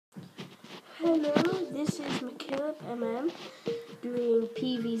Hello, this is McKillop doing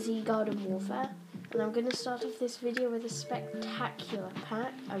PvZ Garden Warfare, and I'm going to start off this video with a spectacular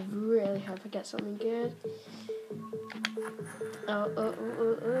pack. I really hope I get something good.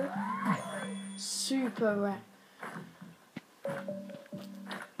 Super rare.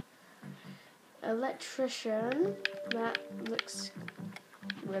 Electrician, that looks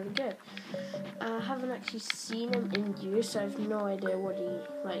really good. I haven't actually seen him in use, so I have no idea what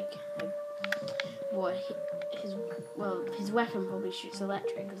his weapon probably shoots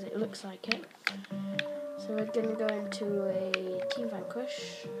electric, because it looks like it. So we're going to go into a Team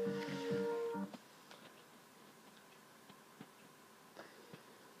Vanquish.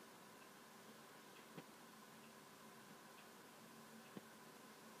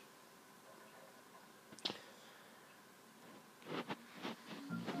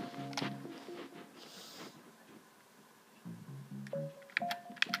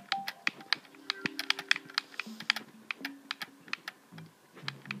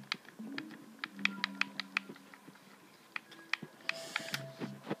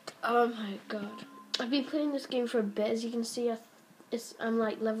 Oh my god. I've been playing this game for a bit. As you can see, I'm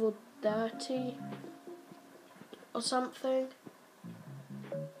like level 30 or something.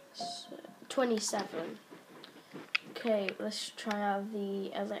 27. Okay, let's try out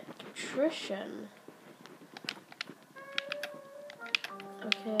the electrician.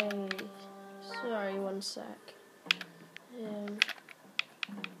 Okay, sorry, one sec.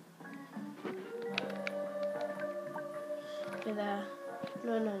 Okay, there.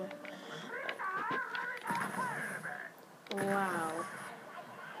 No. Wow.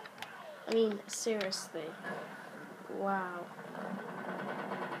 I mean, seriously. Wow.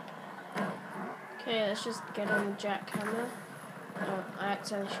 Okay, let's just get on the jackhammer. Oh, I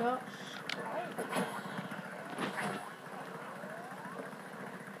accidentally shot.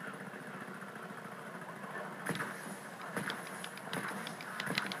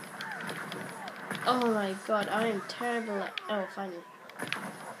 Oh my god, I am terrible at... Oh, finally.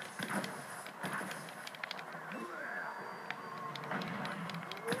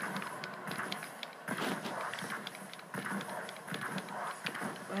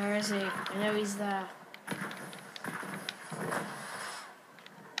 Where is he? I know he's there.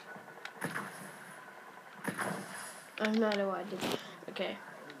 I have no idea what I did. Okay.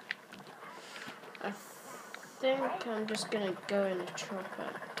 I think I'm just gonna go in a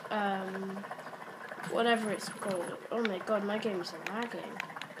chopper. Whatever it's called. Oh my god, my game's lagging.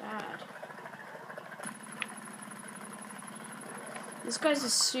 Bad. This guy's a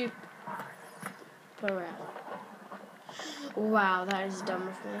super rare. Wow, that is dumb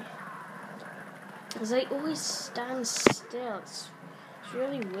of me. Because they always stand still. It's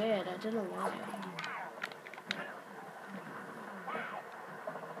really weird. I don't know why.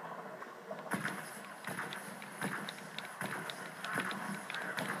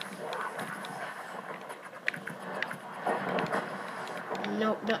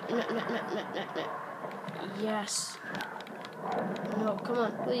 No. Yes. No, come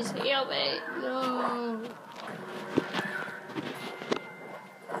on. Please help me. No.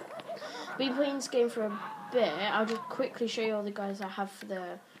 Been playing this game for a bit. I'll just quickly show you all the guys I have for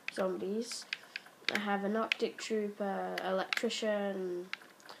the zombies. I have an Arctic Trooper, Electrician,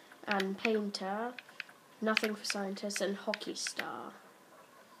 and Painter. Nothing for Scientist, and Hockey Star.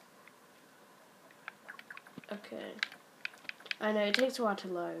 Okay. I know, it takes a while to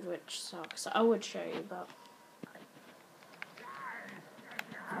load, which sucks. I would show you, but...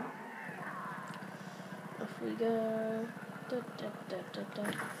 Off we go.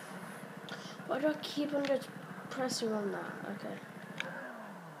 Why do I keep on just pressing on that? Okay.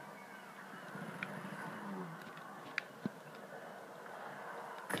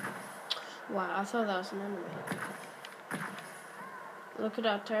 Wow, I thought that was an enemy. Look at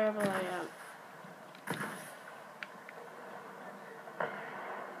how terrible I am.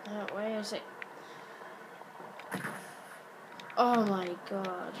 Where is it? Oh my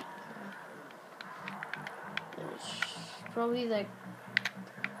god. It's probably the...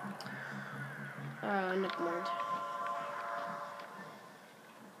 never mind.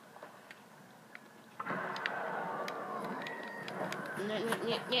 No.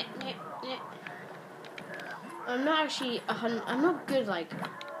 I'm not actually I'm not good like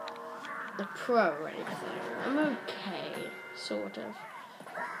the pro or anything. I'm okay, sort of.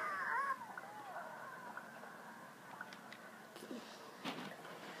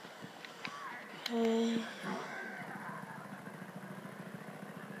 Okay.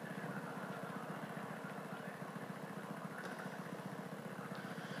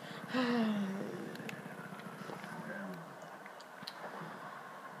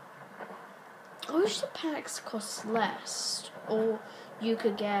 I wish the packs cost less, or you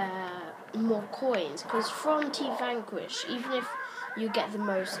could get more coins, because from Team Vanquish, even if you get the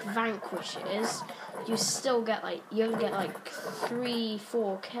most vanquishes, you still get like, you only get like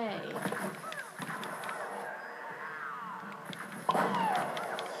 3-4k,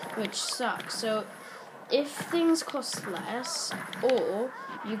 which sucks. So if things cost less, or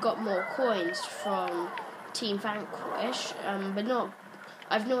you got more coins from Team Vanquish, but not,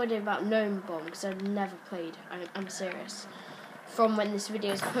 I've no idea about Gnome Bomb because I've never played. I'm serious. From when this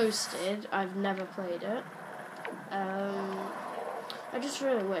video is posted, I've never played it. I just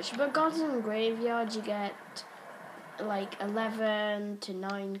really wish. But Garden Graveyard, you get like 11 to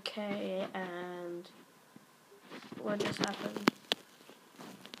 9k, and what just happened?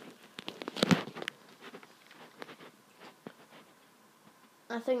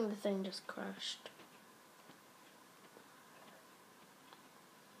 I think the thing just crashed.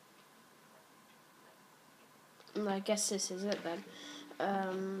 I guess this is it then.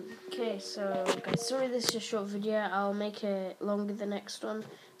 Okay, so guys, sorry this is a short video. I'll make it longer the next one.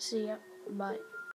 See ya. Bye.